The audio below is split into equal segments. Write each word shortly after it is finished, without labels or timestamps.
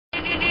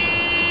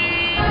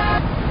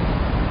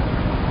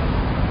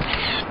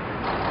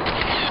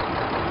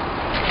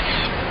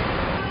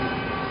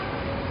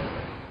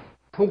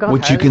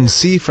What you can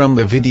see from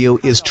the video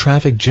is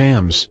traffic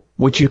jams,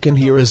 what you can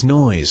hear is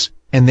noise,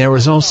 and there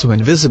is also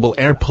invisible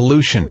air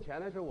pollution.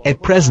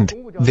 At present,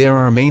 there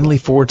are mainly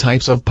 4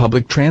 types of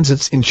public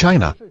transits in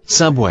China: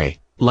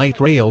 subway, light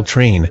rail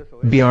train,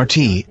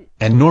 BRT,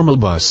 and normal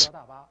bus.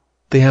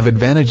 They have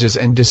advantages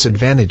and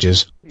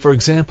disadvantages. For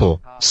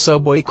example,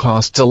 subway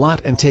costs a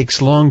lot and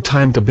takes long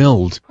time to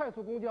build.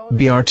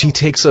 BRT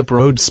takes up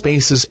road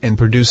spaces and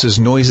produces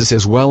noises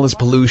as well as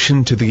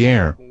pollution to the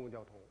air.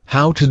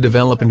 How to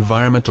develop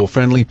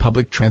environmental-friendly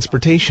public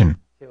transportation?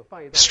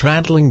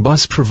 Straddling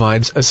bus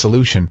provides a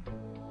solution.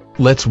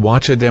 Let's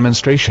watch a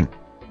demonstration.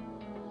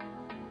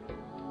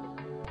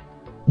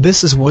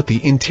 This is what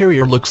the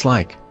interior looks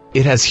like.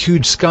 It has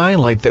huge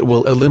skylight that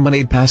will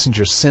eliminate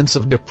passengers' sense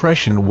of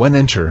depression when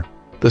enter.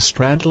 The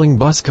straddling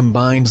bus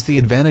combines the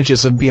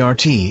advantages of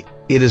BRT.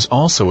 It is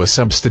also a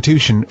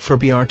substitution for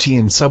BRT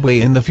and subway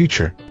in the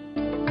future.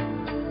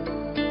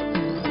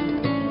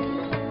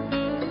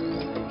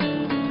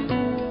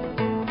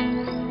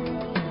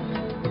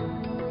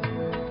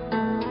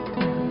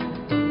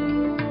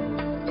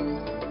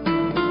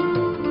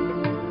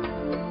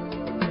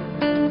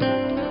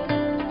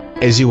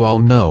 As you all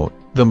know,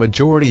 the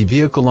majority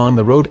vehicle on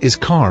the road is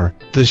car,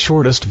 the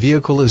shortest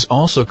vehicle is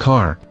also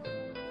car.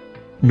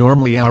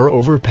 Normally our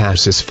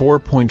overpass is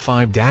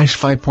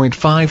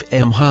 4.5-5.5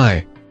 m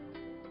high.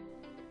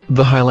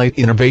 The highlight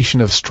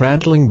innovation of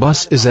straddling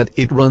bus is that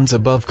it runs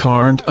above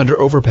car and under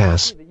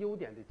overpass.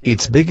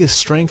 Its biggest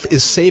strength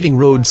is saving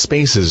road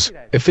spaces,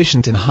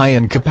 efficient and high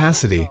in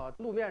capacity.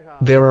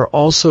 There are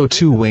also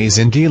 2 ways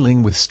in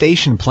dealing with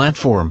station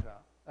platform.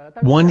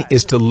 One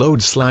is to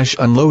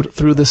load/unload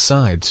through the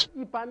sides.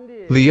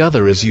 The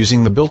other is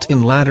using the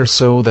built-in ladder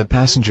so that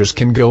passengers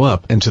can go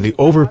up into the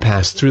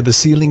overpass through the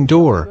ceiling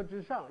door.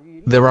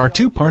 There are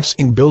 2 parts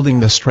in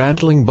building the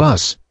straddling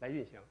bus.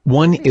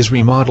 One is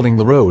remodeling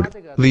the road,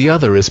 the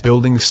other is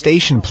building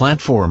station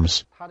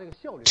platforms.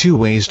 2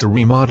 ways to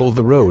remodel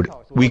the road: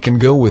 we can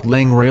go with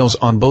laying rails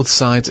on both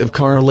sides of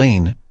car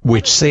lane,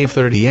 which save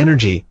 30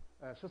 energy.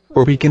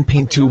 Or we can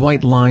paint 2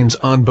 white lines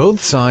on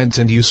both sides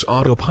and use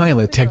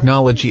autopilot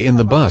technology in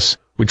the bus,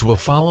 which will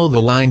follow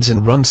the lines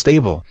and run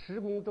stable.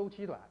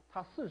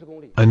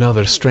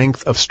 Another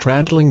strength of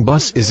straddling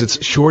bus is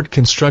its short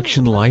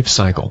construction life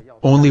cycle,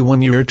 only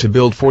 1 year to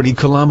build 40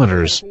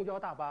 kilometers.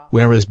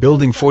 Whereas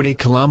building 40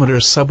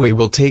 kilometers subway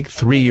will take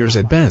 3 years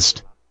at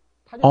best.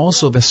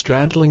 Also, the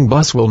straddling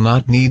bus will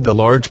not need the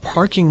large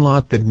parking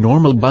lot that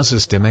normal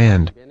buses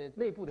demand.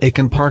 It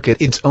can park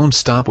at its own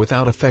stop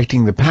without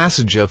affecting the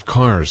passage of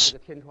cars.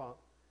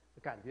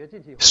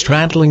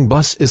 Straddling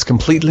bus is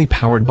completely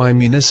powered by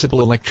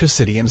municipal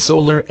electricity and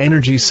solar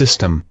energy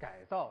system.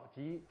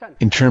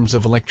 In terms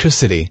of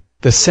electricity,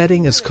 the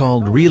setting is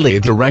called relay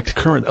direct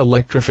current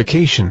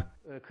electrification.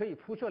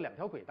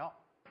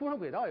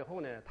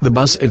 The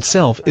bus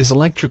itself is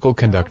electrical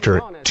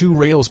conductor, 2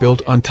 rails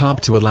built on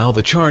top to allow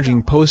the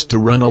charging post to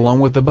run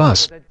along with the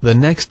bus. The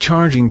next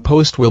charging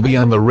post will be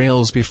on the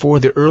rails before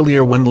the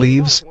earlier one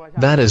leaves.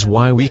 That is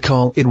why we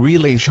call it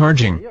relay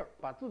charging.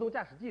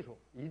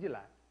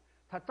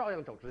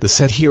 The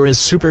set here is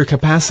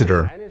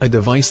supercapacitor, a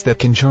device that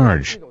can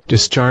charge,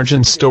 discharge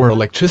and store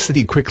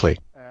electricity quickly.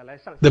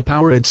 The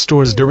power it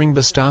stores during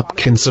the stop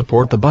can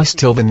support the bus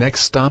till the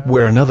next stop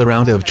where another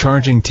round of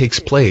charging takes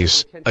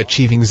place,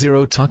 achieving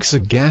 0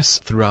 toxic gas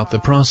throughout the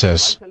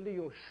process.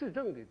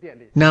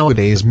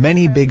 Nowadays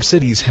many big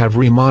cities have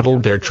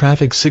remodeled their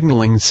traffic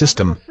signaling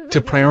system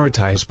to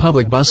prioritize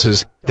public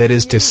buses. That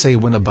is to say,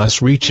 when a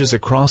bus reaches a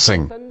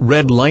crossing,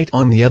 red light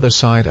on the other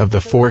side of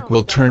the fork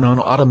will turn on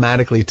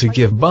automatically to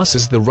give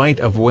buses the right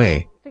of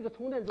way.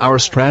 Our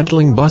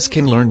straddling bus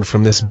can learn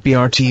from this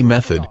BRT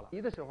method.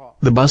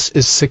 The bus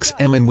is 6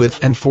 m in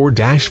width and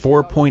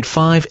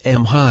 4-4.5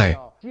 m high.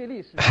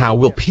 How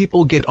will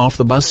people get off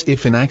the bus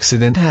if an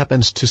accident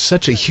happens to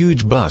such a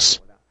huge bus?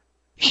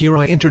 Here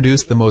I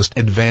introduce the most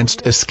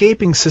advanced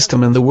escaping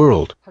system in the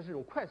world.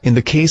 In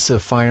the case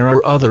of fire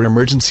or other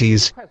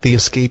emergencies, the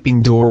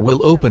escaping door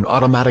will open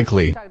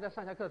automatically.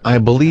 I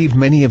believe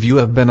many of you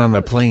have been on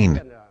a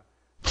plane.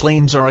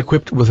 Planes are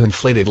equipped with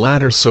inflated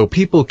ladders so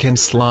people can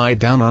slide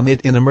down on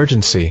it in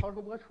emergency.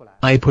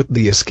 I put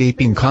the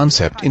escaping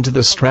concept into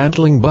the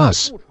straddling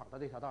bus.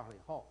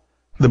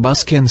 The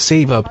bus can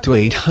save up to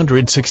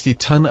 860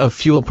 ton of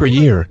fuel per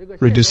year,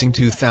 reducing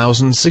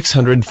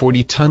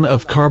 2,640 ton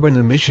of carbon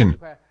emission.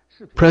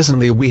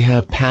 Presently we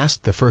have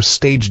passed the first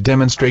stage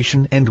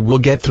demonstration and will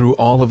get through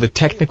all of the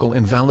technical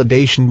and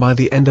validation by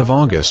the end of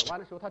August.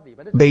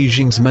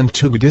 Beijing's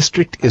Mentug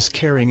district is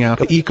carrying out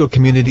an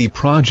eco-community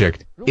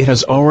project. It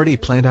has already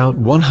planned out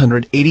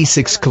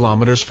 186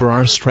 kilometers for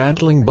our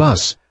straddling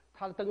bus.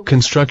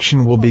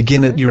 Construction will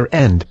begin at year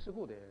end.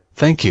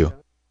 Thank you.